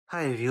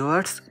Hi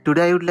viewers,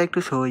 today I would like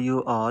to show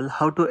you all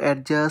how to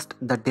adjust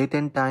the date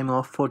and time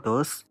of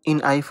photos in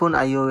iPhone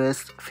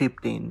iOS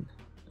 15.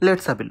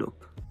 Let's have a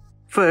look.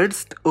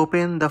 First,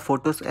 open the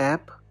Photos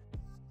app,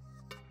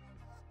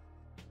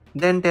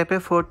 then tap a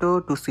photo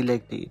to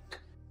select it.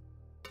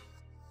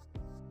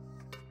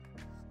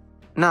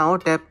 Now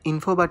tap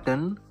Info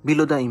button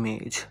below the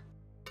image.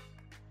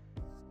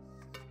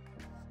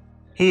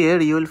 Here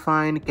you will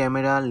find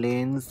camera,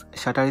 lens,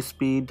 shutter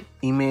speed,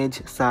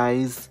 image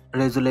size,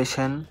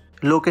 resolution,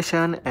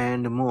 location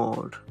and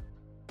more.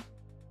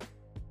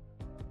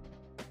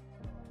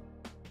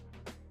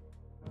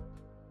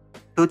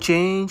 To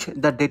change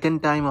the date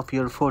and time of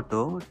your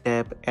photo,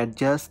 tap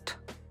Adjust.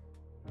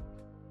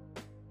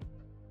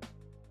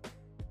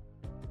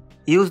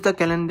 Use the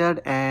calendar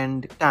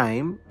and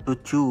time to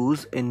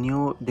choose a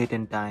new date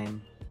and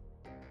time.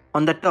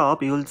 On the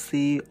top, you will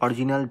see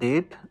original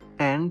date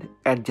and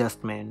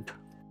adjustment.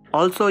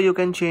 Also, you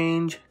can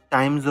change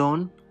time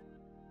zone.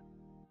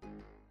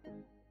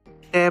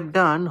 Tap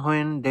Done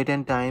when date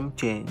and time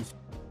change.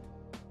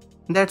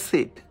 That's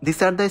it.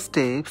 These are the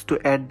steps to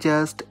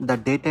adjust the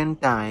date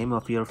and time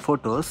of your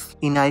photos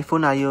in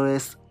iPhone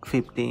iOS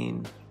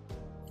 15.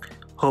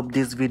 Hope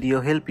this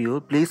video helped you.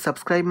 Please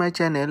subscribe my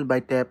channel by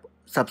tap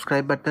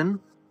subscribe button.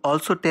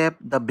 Also tap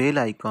the bell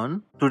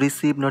icon to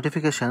receive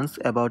notifications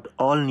about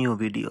all new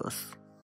videos.